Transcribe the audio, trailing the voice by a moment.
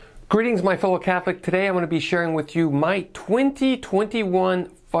Greetings, my fellow Catholic. Today I'm going to be sharing with you my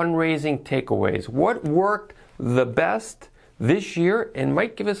 2021 fundraising takeaways. What worked the best this year and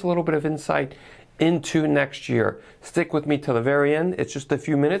might give us a little bit of insight into next year. Stick with me till the very end. It's just a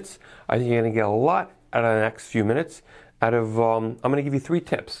few minutes. I think you're going to get a lot out of the next few minutes. I'm going to give you 3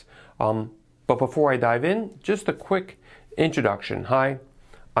 tips. But before I dive in, just a quick introduction. Hi,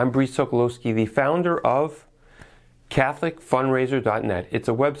 I'm Bree Sokolowski, the founder of CatholicFundraiser.net. It's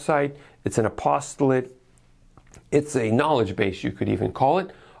a website, it's an apostolate, it's a knowledge base, you could even call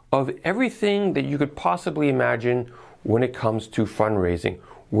it, of everything that you could possibly imagine when it comes to fundraising.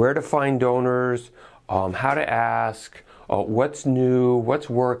 Where to find donors, how to ask, what's new, what's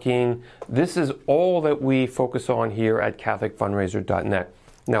working. This is all that we focus on here at CatholicFundraiser.net.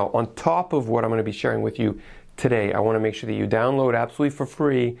 Now, on top of what I'm going to be sharing with you today, I want to make sure that you download absolutely for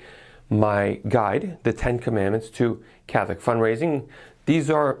free my guide, the 10 Commandments to Catholic Fundraising. These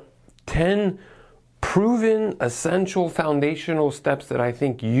are 10 proven, essential, foundational steps that I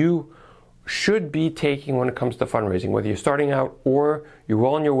think you should be taking when it comes to fundraising. Whether you're starting out or you're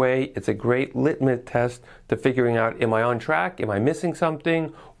well on your way, it's a great litmus test to figuring out, am I on track? Am I missing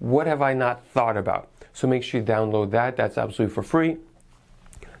something? What have I not thought about? So make sure you download that. That's absolutely for free.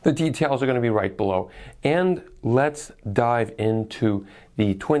 The details are going to be right below. And let's dive into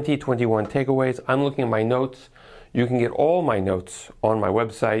the 2021 takeaways. I'm looking at my notes. You can get all my notes on my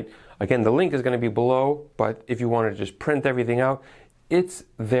website. Again, the link is going to be below, but if you want to just print everything out, it's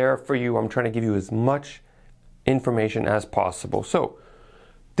there for you. I'm trying to give you as much information as possible. So,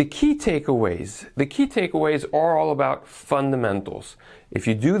 the key takeaways are all about fundamentals. If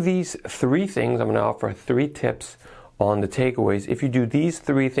you do these 3 things, I'm going to offer 3 tips on the takeaways. If you do these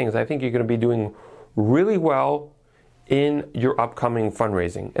 3 things, I think you're going to be doing really well in your upcoming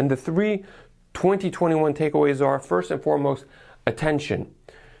fundraising. And the 3 2021 takeaways are, first and foremost, attention.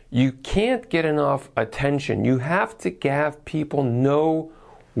 You can't get enough attention. You have to have people know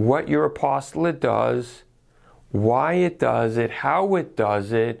what your apostolate does, why it does it, how it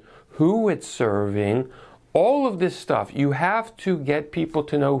does it, who it's serving, all of this stuff. You have to get people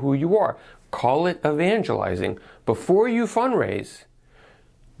to know who you are. Call it evangelizing. Before you fundraise,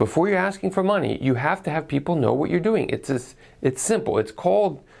 before you're asking for money, you have to have people know what you're doing. It's simple. It's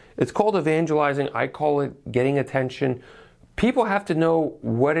called evangelizing. I call it getting attention. People have to know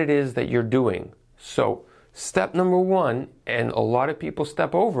what it is that you're doing. So step number 1, and a lot of people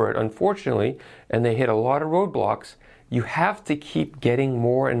step over it, unfortunately, and they hit a lot of roadblocks. You have to keep getting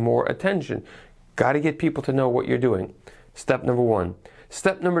more and more attention. Got to get people to know what you're doing. Step number 1.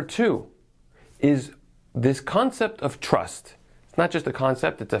 Step number 2 is this concept of trust. It's not just a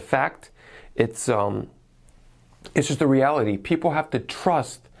concept, it's a fact. It's just a reality. People have to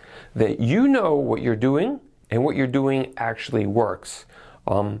trust that you know what you're doing and what you're doing actually works.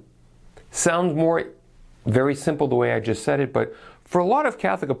 Sounds very simple the way I just said it, but for a lot of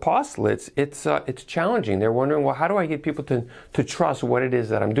Catholic apostolates, it's challenging. They're wondering, well, how do I get people to trust what it is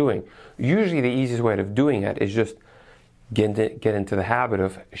that I'm doing? Usually the easiest way of doing it is just get into the habit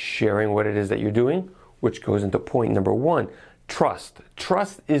of sharing what it is that you're doing, which goes into point number 1, trust.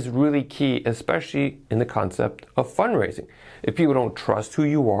 Trust is really key, especially in the concept of fundraising. If people don't trust who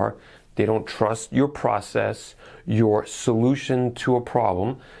you are, they don't trust your process, your solution to a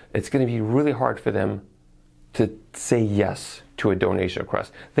problem, it's going to be really hard for them to say yes to a donation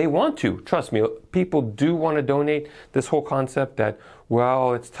request. They want to, trust me, people do want to donate. This whole concept that,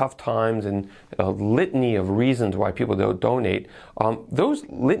 well, it's tough times and a litany of reasons why people don't donate, those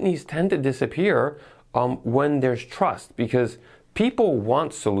litanies tend to disappear when there's trust, because people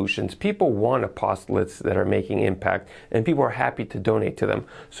want solutions, people want apostolates that are making impact, and people are happy to donate to them.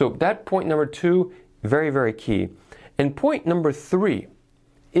 So that point number 2, very, very key. And point number 3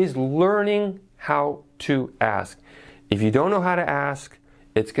 is learning how to ask. If you don't know how to ask,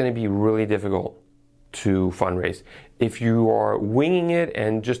 it's going to be really difficult to fundraise. If you are winging it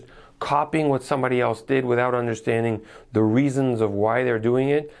and just copying what somebody else did without understanding the reasons of why they're doing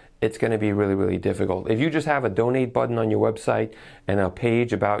it, it's going to be really, really difficult. If you just have a donate button on your website and a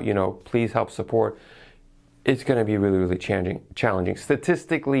page about, please help support, it's going to be really, really challenging.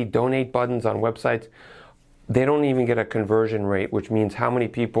 Statistically, donate buttons on websites, they don't even get a conversion rate, which means how many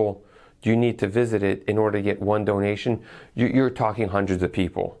people do you need to visit it in order to get one donation? You're talking hundreds of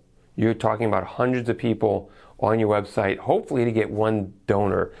people. You're talking about hundreds of people on your website, hopefully to get one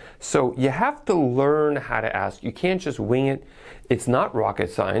donor. So you have to learn how to ask. You can't just wing it. It's not rocket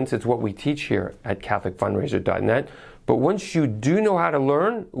science. It's what we teach here at CatholicFundraiser.net. But once you do know how to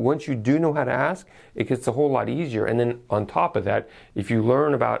learn, once you do know how to ask, it gets a whole lot easier. And then on top of that, if you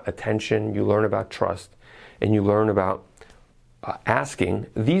learn about attention, you learn about trust, and you learn about asking,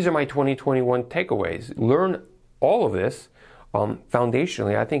 these are my 2021 takeaways. Learn all of this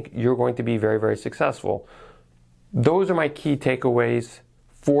foundationally. I think you're going to be very, very successful. Those are my key takeaways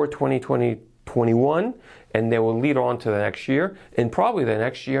for 2021, and they will lead on to the next year, and probably the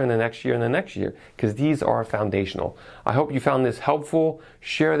next year, and the next year, and the next year, because these are foundational. I hope you found this helpful.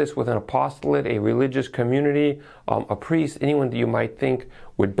 Share this with an apostolate, a religious community, a priest, anyone that you might think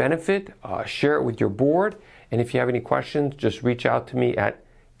would benefit. Share it with your board, and if you have any questions, just reach out to me at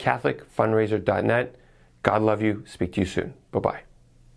catholicfundraiser.net. God love you. Speak to you soon. Bye-bye.